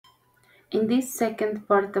In this second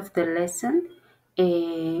part of the lesson,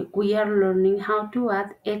 we are learning how to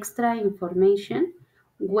add extra information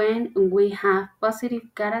when we have positive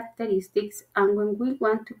characteristics and when we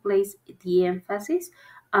want to place the emphasis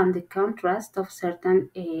on the contrast of certain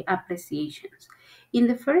appreciations. In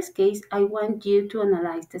the first case, I want you to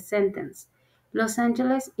analyze the sentence. Los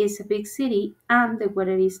Angeles is a big city and the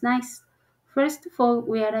weather is nice. First of all,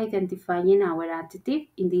 we are identifying our adjective,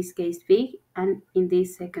 in this case big, and in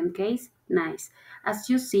this second case nice. As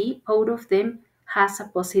you see, both of them has a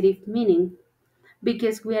positive meaning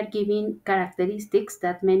because we are giving characteristics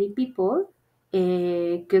that many people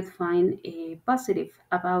could find positive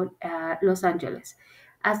about Los Angeles.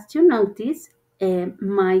 As you notice,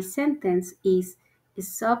 my sentence is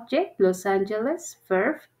subject Los Angeles,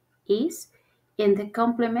 verb is, and the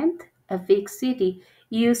complement a big city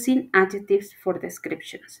using adjectives for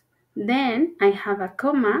descriptions. Then I have a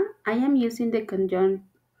comma. I am using the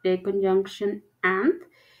conjunction and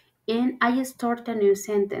I start a new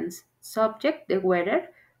sentence. Subject, the weather,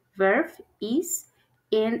 verb is,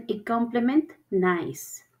 and a complement,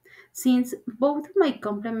 nice. Since both of my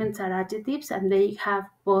complements are adjectives and they have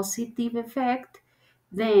positive effect,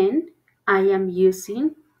 then I am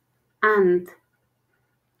using and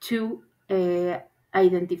to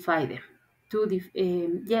identify them,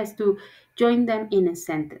 to join them in a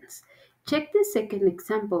sentence. Check the second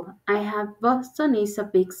example. I have Boston is a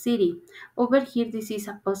big city. Over here, this is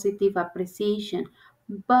a positive appreciation,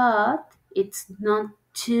 but it's not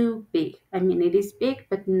too big. I mean, it is big,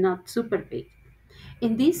 but not super big.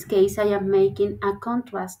 In this case, I am making a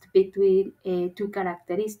contrast between two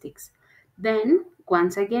characteristics. Then,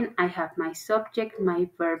 once again, I have my subject, my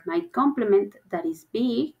verb, my complement that is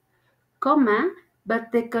big, comma,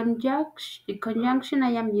 but the conjunction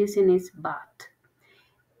I am using is but.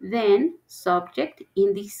 Then, subject,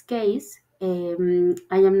 in this case, I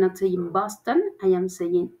am not saying Boston, I am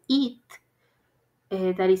saying it.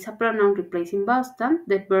 That is a pronoun replacing Boston,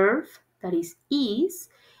 the verb that is,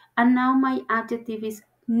 and now my adjective is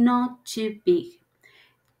not too big.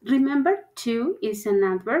 Remember, too is an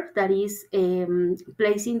adverb that is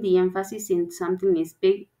placing the emphasis in something is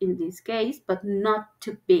big in this case, but not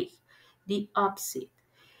too big, the opposite.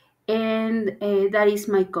 And that is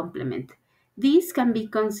my complement. This can be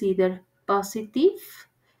considered positive,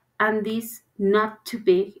 and this not too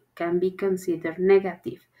big can be considered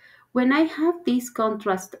negative. When I have this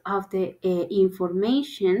contrast of the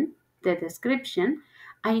information, the description,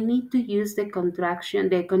 I need to use the conjunction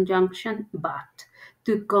but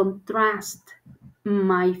to contrast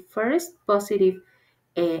my first positive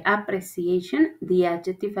appreciation, the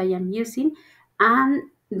adjective I am using, and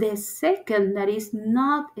the second that is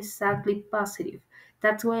not exactly positive.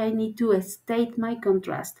 That's why I need to state my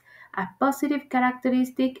contrast, a positive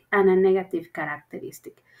characteristic and a negative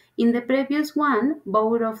characteristic. In the previous one,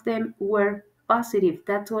 both of them were positive.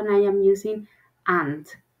 That's when I am using and.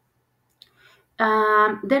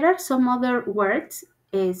 There are some other words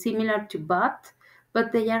similar to but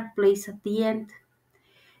they are placed at the end.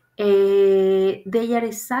 They are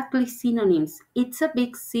exactly synonyms. It's a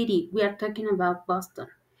big city. We are talking about Boston.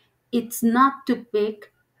 It's not too big,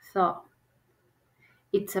 though.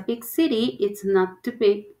 It's a big city. It's not too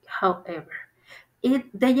big, however.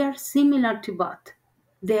 They are similar to both.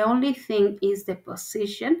 The only thing is the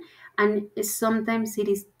position, and sometimes it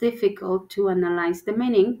is difficult to analyze the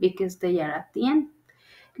meaning because they are at the end.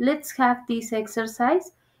 Let's have this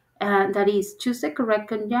exercise. That is, choose the correct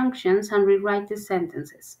conjunctions and rewrite the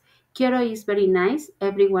sentences. Quiero is very nice.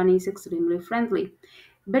 Everyone is extremely friendly.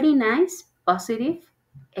 Very nice, positive.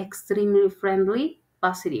 Extremely friendly,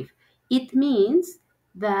 positive. It means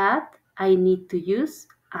that I need to use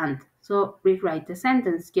and. So rewrite the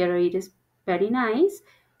sentence. Quiero is very nice,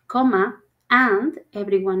 comma, and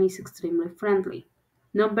everyone is extremely friendly.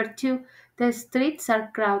 Number two, the streets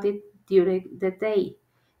are crowded during the day.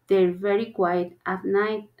 They're very quiet at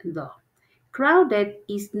night, though. Crowded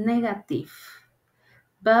is negative,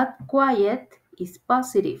 but quiet is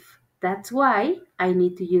positive. That's why I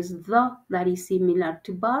need to use the that is similar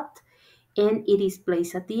to but, and it is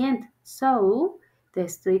placed at the end. So, the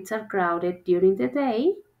streets are crowded during the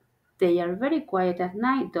day. They are very quiet at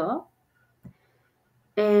night, though.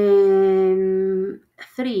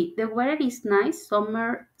 Three, the weather is nice.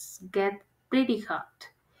 Summers get pretty hot.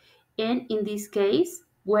 And in this case,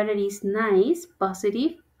 weather is nice,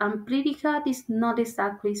 positive, and pretty hot is not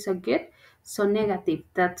exactly so good, so negative.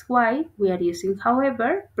 That's why we are using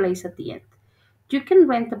however place at the end. You can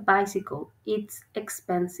rent a bicycle, it's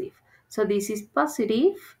expensive. So this is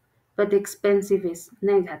positive, but expensive is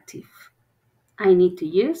negative. I need to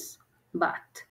use but.